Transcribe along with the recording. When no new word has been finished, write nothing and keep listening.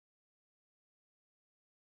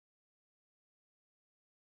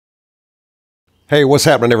Hey, what's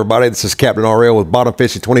happening, everybody? This is Captain RL with Bottom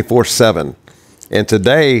Fishing 24/7. And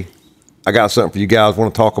today, I got something for you guys. I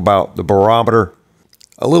want to talk about the barometer,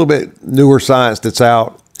 a little bit newer science that's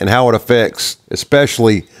out, and how it affects,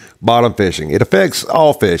 especially bottom fishing. It affects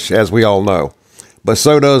all fish, as we all know, but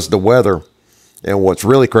so does the weather. And what's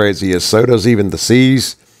really crazy is so does even the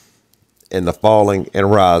seas and the falling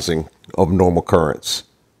and rising of normal currents.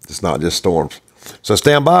 It's not just storms. So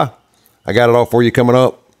stand by. I got it all for you coming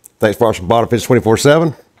up. Thanks for watching Bottom Fishing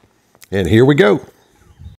 24/7. And here we go.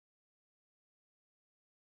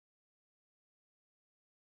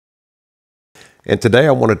 And today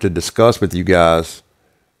I wanted to discuss with you guys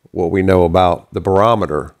what we know about the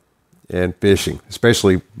barometer and fishing,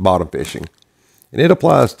 especially bottom fishing. And it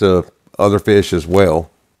applies to other fish as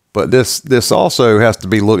well. But this also has to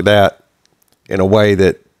be looked at in a way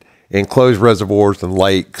that enclosed reservoirs and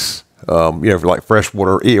lakes, like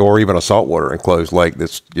freshwater or even a saltwater enclosed lake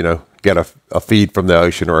that's, got a feed from the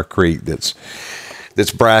ocean or a creek that's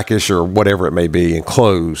brackish or whatever it may be,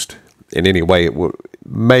 enclosed in any way, it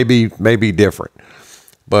may be different.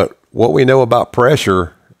 But what we know about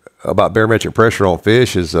pressure, about barometric pressure on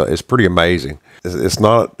fish is pretty amazing. It's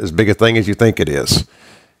not as big a thing as you think it is.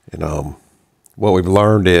 And what we've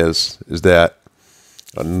learned is that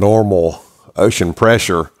a normal ocean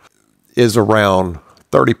pressure is around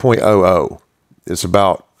 30.00. It's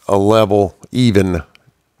about a level, even,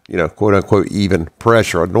 quote unquote, even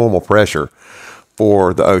pressure, a normal pressure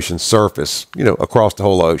for the ocean surface, across the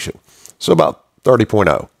whole ocean. So about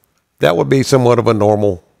 30.0. That would be somewhat of a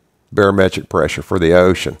normal barometric pressure for the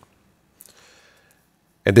ocean.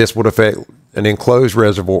 And this would affect an enclosed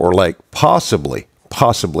reservoir or lake possibly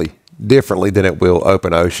differently than it will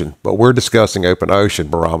open ocean. But we're discussing open ocean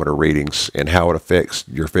barometer readings and how it affects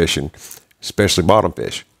your fishing, especially bottom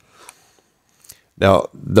fish. Now,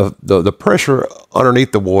 the pressure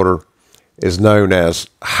underneath the water is known as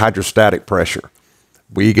hydrostatic pressure.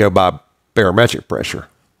 We go by barometric pressure.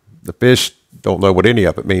 The fish don't know what any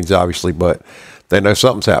of it means, obviously, but they know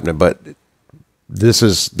something's happening. But this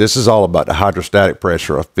is all about the hydrostatic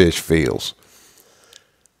pressure a fish feels.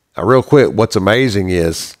 Now, real quick, what's amazing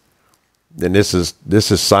is, and this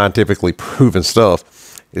is scientifically proven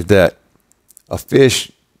stuff, is that a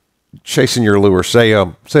fish chasing your lure, say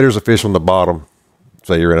there's a fish on the bottom,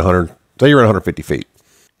 say you're at 150 feet,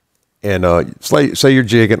 and say you're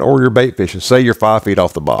jigging or you're bait fishing, say you're 5 feet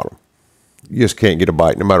off the bottom. You just can't get a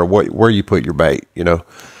bite no matter where you put your bait.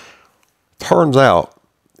 Turns out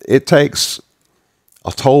it takes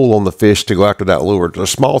a toll on the fish to go after that lure. There's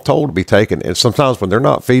a small toll to be taken, and sometimes when they're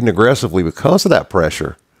not feeding aggressively because of that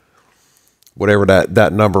pressure, whatever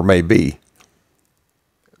that number may be,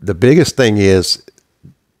 the biggest thing is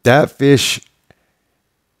that fish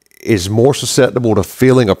is more susceptible to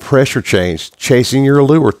feeling a pressure change chasing your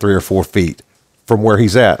lure 3 or 4 feet from where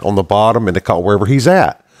he's at on the bottom and wherever he's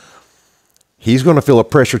at. He's going to feel a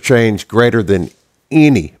pressure change greater than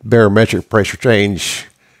any barometric pressure change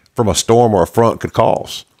from a storm or a front could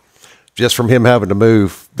cause. Just from him having to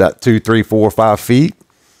move that 2, 3, 4, 5 feet,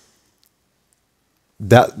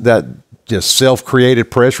 that just self-created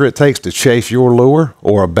pressure it takes to chase your lure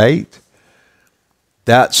or a bait,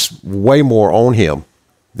 that's way more on him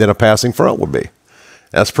than a passing front would be.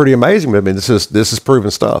 That's pretty amazing. I mean, this is proven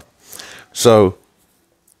stuff. So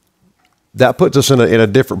that puts us in a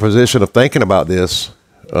different position of thinking about this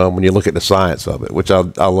when you look at the science of it, which I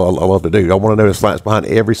love to do. I want to know the science behind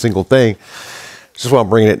every single thing. This is why I'm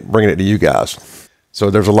bringing it to you guys. So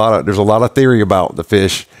there's a lot of theory about the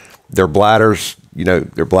fish. Their bladders,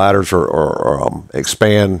 are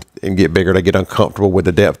expand and get bigger. They get uncomfortable with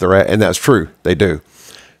the depth they're at, and that's true. They do.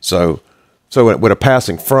 So with a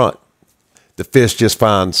passing front, the fish just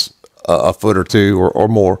finds a foot or two or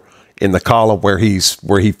more in the column where he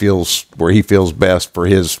feels best for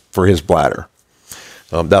his bladder.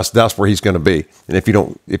 That's where he's going to be. And if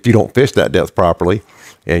you don't fish that depth properly,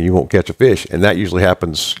 and you won't catch a fish, and that usually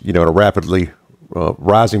happens, at a rapidly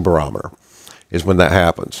rising barometer, is when that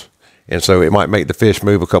happens. And so it might make the fish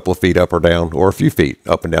move a couple of feet up or down, or a few feet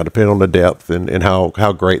up and down, depending on the depth and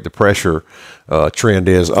how great the pressure trend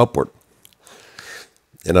is upward.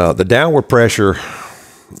 And the downward pressure,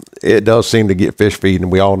 it does seem to get fish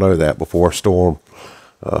feeding. We all know that before a storm,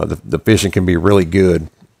 the fishing can be really good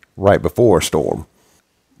right before a storm.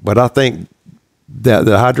 But I think that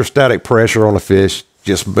the hydrostatic pressure on a fish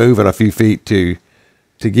just moving a few feet to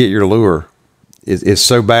get your lure is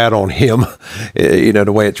so bad on him.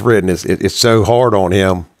 The way it's written it's so hard on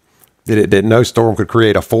him that no storm could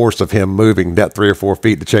create a force of him moving that 3 or 4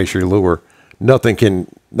 feet to chase your lure. Nothing can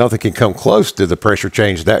come close to the pressure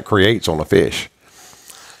change that creates on a fish.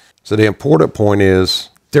 So the important point is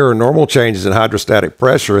There are normal changes in hydrostatic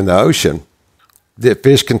pressure in the ocean that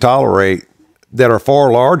fish can tolerate that are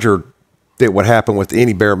far larger than what happen with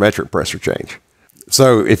any barometric pressure change.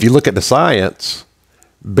 So if you look at the science,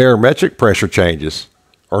 barometric pressure changes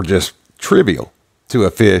are just trivial to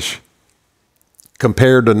a fish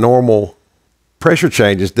compared to normal pressure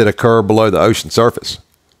changes that occur below the ocean surface.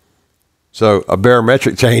 So a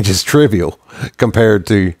barometric change is trivial compared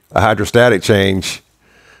to a hydrostatic change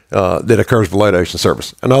that occurs below the ocean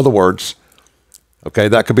surface. In other words, okay,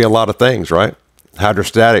 that could be a lot of things, right?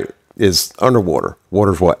 Hydrostatic is underwater.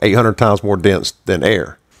 Water's what, 800 times more dense than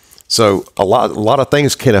air. So a lot of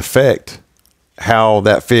things can affect how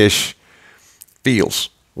that fish feels,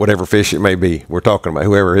 whatever fish it may be. We're talking about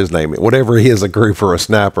whoever his name is, whatever he is, a grouper or a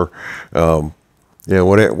snapper,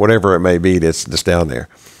 whatever it may be that's down there.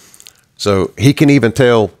 So he can even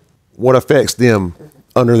tell what affects them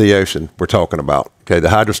under the ocean we're talking about. Okay, the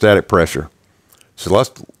hydrostatic pressure. So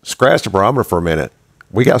let's scratch the barometer for a minute.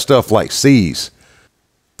 We got stuff like seas,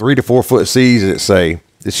 3 to 4 foot seas that say,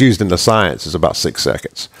 it's used in the science, is about 6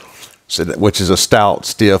 seconds. So which is a stout,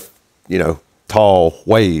 stiff, tall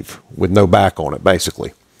wave with no back on it,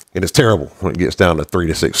 basically. And it's terrible when it gets down to 3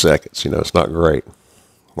 to 6 seconds. It's not great. I'm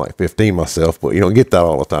like 15 myself, but you don't get that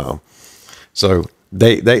all the time. So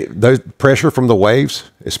those pressure from the waves,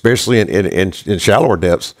 especially in shallower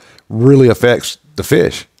depths, really affects the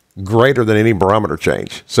fish greater than any barometer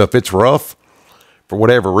change. So if it's rough for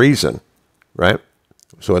whatever reason, right?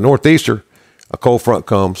 So a northeaster, a cold front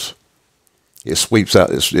comes, it sweeps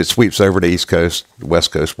out, it sweeps over the east coast, the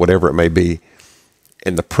west coast, whatever it may be,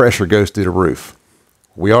 and the pressure goes through the roof.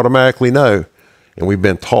 We automatically know, and we've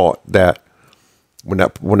been taught that when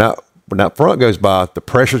that front goes by, the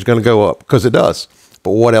pressure is going to go up, because it does.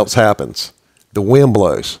 But what else happens? The wind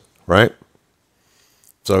blows, right?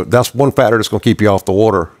 So that's one factor that's going to keep you off the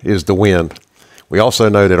water is the wind. We also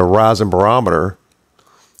know that a rising barometer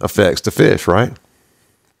affects the fish, right?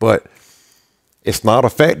 But it's not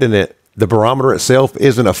affecting it. The barometer itself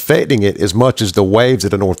isn't affecting it as much as the waves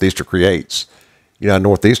that a northeaster creates. A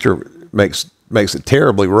northeaster makes it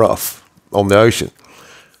terribly rough on the ocean.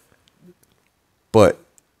 But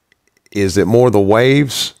is it more the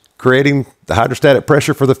waves creating the hydrostatic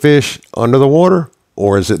pressure for the fish under the water,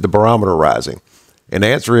 or is it the barometer rising? And the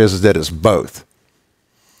answer is that it's both.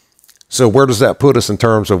 So where does that put us in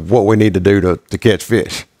terms of what we need to do to catch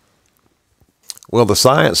fish? Well, the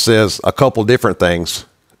science says a couple different things.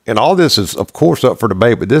 And all this is, of course, up for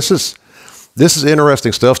debate, but this is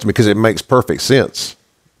interesting stuff to me because it makes perfect sense.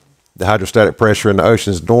 The hydrostatic pressure in the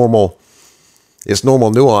ocean is normal. It's normal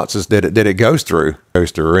nuances that it goes through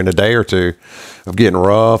in a day or two of getting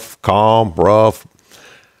rough, calm, rough.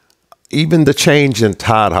 Even the change in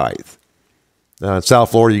tide height. In South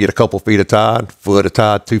Florida, you get a couple feet of tide, foot of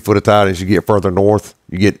tide, 2 foot of tide. As you get further north,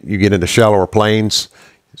 you get into shallower plains.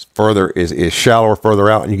 It's is shallower further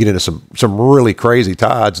out, and you get into some really crazy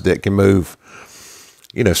tides that can move,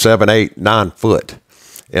 7, 8, 9 foot.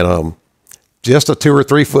 And just a 2 or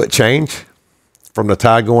 3 foot change from the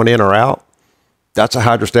tide going in or out, that's a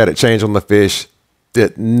hydrostatic change on the fish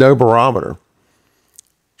that no barometer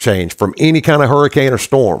change from any kind of hurricane or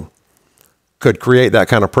storm could create that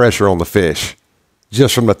kind of pressure on the fish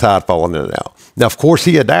just from the tide falling in and out. Now, of course,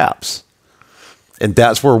 he adapts. And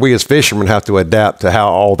that's where we as fishermen have to adapt to how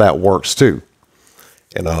all that works too.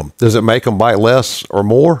 And does it make them bite less or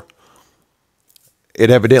more?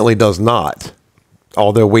 It evidently does not.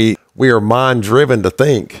 Although we are mind driven to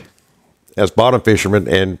think as bottom fishermen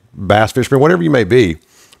and bass fishermen, whatever you may be,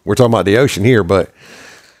 we're talking about the ocean here, but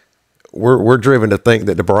we're driven to think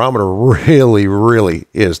that the barometer really, really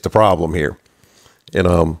is the problem here.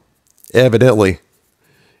 And evidently,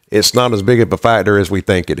 it's not as big of a factor as we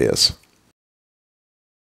think it is.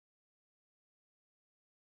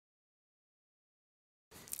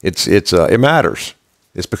 It matters.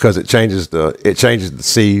 It's because it changes the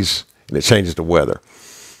seas and it changes the weather.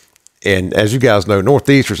 And as you guys know,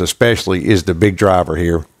 northeasters especially is the big driver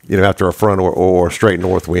here. After a front or straight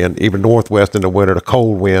north wind, even northwest in the winter, the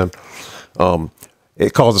cold wind,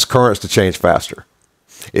 it causes currents to change faster.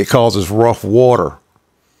 It causes rough water.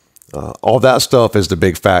 All that stuff is the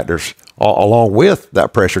big factors, along with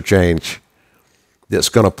that pressure change that's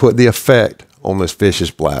going to put the effect on this fish's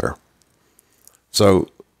bladder. So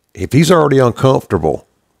if he's already uncomfortable,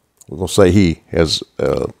 we're going to say he has,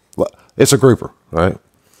 it's a grouper, right?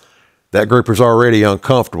 That grouper's already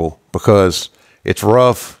uncomfortable because it's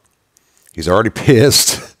rough. He's already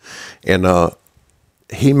pissed, and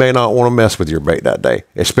he may not want to mess with your bait that day,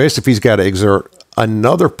 especially if he's got to exert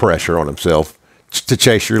another pressure on himself to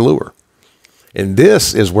chase your lure. And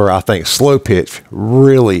this is where I think slow pitch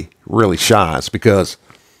really, really shines, because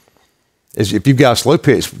is if you've got a slow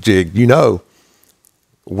pitch jig, you know,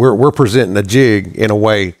 we're presenting a jig in a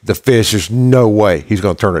way the fish, there's no way he's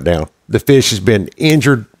going to turn it down. The fish has been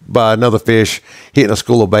injured by another fish hitting a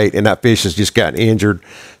school of bait, and that fish has just gotten injured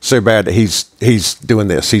so bad that he's doing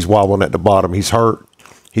this. He's wobbling at the bottom. He's hurt.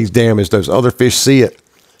 He's damaged. Those other fish see it.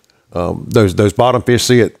 Those bottom fish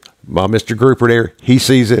see it. My Mr. Grouper there, he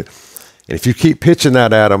sees it. And if you keep pitching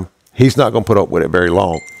that at him, he's not going to put up with it very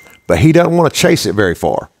long. But he doesn't want to chase it very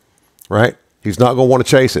far, right? He's not going to want to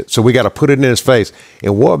chase it. So we got to put it in his face.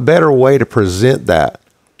 And what better way to present that?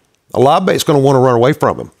 A live bait's going to want to run away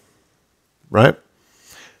from him, right?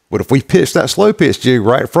 But if we pitch that slow pitch jig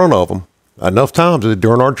right in front of him, enough times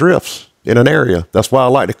during our drifts in an area, that's why I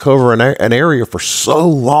like to cover an area for so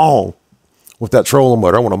long with that trolling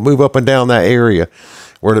motor. I want to move up and down that area,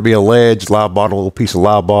 where there be a ledge, live bottom, a little piece of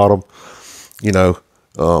live bottom, you know,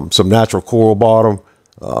 some natural coral bottom,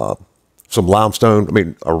 some limestone, I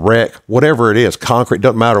mean, a wreck, whatever it is, concrete,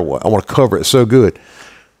 doesn't matter what. I want to cover it so good.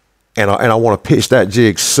 And I want to pitch that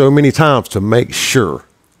jig so many times to make sure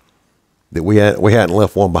that we hadn't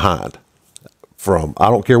left one behind. From, I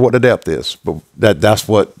don't care what the depth is, but that's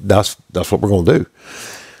what we're going to do.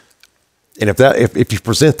 And if you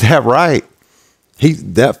present that right,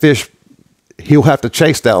 that fish, he'll have to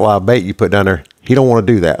chase that live bait you put down there. He don't want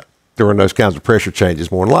to do that during those kinds of pressure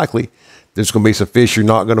changes. More than likely, there's going to be some fish you're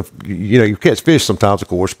not going to, you know, you catch fish sometimes, of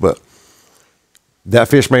course, but that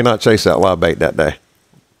fish may not chase that live bait that day.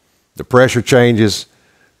 The pressure changes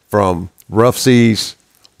from rough seas,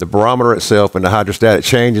 the barometer itself, and the hydrostatic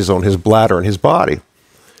changes on his bladder and his body.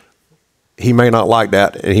 He may not like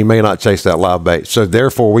that, and he may not chase that live bait. So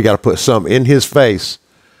therefore, we got to put something in his face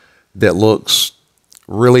that looks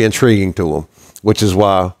really intriguing to him, which is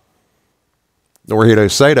why Norihito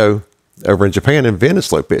Sato over in Japan invented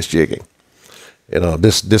slow pitch jigging. And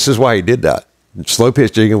this is why he did that. Slow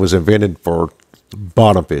pitch jigging was invented for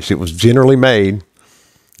bottom fish. It was generally made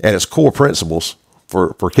at its core principles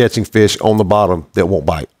for catching fish on the bottom that won't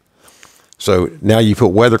bite. So now you put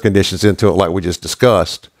weather conditions into it like we just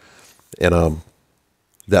discussed, and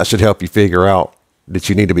that should help you figure out that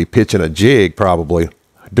you need to be pitching a jig probably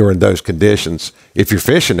during those conditions if you're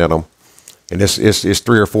fishing in them. And it's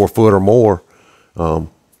 3 or 4 foot or more,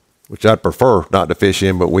 which I'd prefer not to fish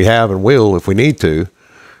in, but we have and will if we need to.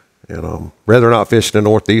 And rather not fishing a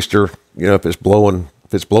northeaster, you know, if it's blowing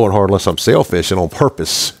hard, unless I'm sail fishing on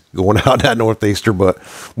purpose, going out that northeaster. But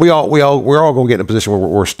we're all going to get in a position where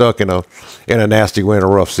we're stuck in a nasty wind or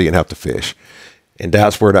rough sea and have to fish. And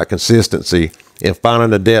that's where that consistency and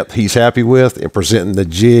finding the depth he's happy with and presenting the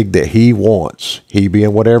jig that he wants, he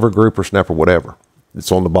being whatever grouper, snapper, whatever,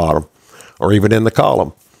 it's on the bottom or even in the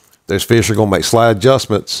column. Those fish are going to make slight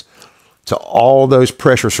adjustments to all those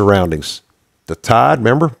pressure surroundings. The tide,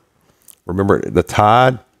 remember the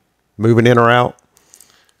tide moving in or out,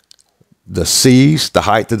 the seas, the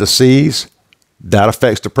height of the seas, that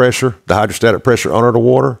affects the pressure, the hydrostatic pressure under the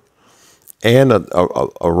water, and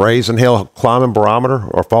a raise and hail climbing barometer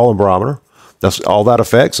or falling barometer. That's all that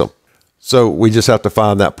affects them. So we just have to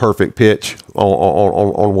find that perfect pitch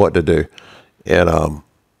on what to do. And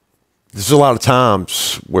there's a lot of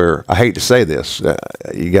times where, I hate to say this,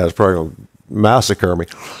 you guys probably going to massacre me,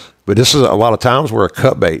 but this is a lot of times where a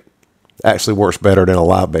cut bait actually works better than a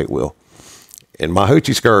live bait will. In my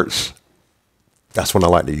hoochie skirts, that's when I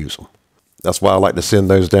like to use them. That's why I like to send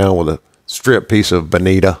those down with a strip piece of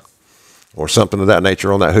bonita or something of that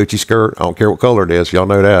nature on that hoochie skirt. I don't care what color it is. Y'all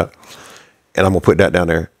know that. And I'm going to put that down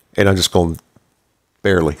there. And I'm just going to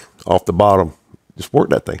barely off the bottom, just work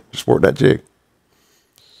that thing. Just work that jig.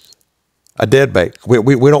 A dead bait.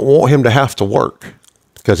 We don't want him to have to work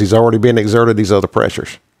because he's already been exerted these other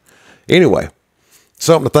pressures. Anyway,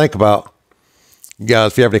 something to think about. You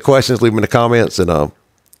guys, if you have any questions, leave them in the comments. And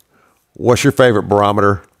what's your favorite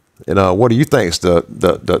barometer? And what do you think is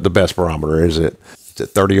the best barometer? Is it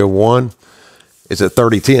 3001? Is it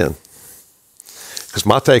 3010? Because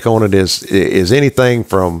my take on it is anything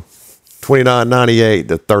from 2998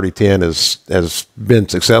 to 3010 has been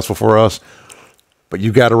successful for us. But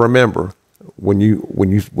you got to remember, when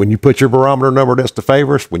you put your barometer number that's the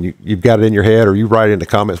favorites, when you've got it in your head or you write it in the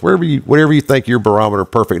comments, whatever you think your barometer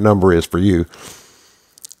perfect number is for you,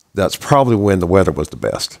 that's probably when the weather was the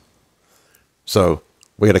best. So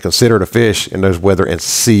we got to consider the fish in those weather and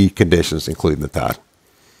sea conditions, including the tide.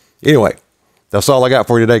 Anyway, that's all I got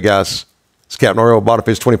for you today, guys. It's Captain Oriole, Bottom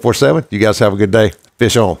Fish 24/7. You guys have a good day.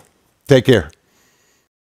 Fish on. Take care.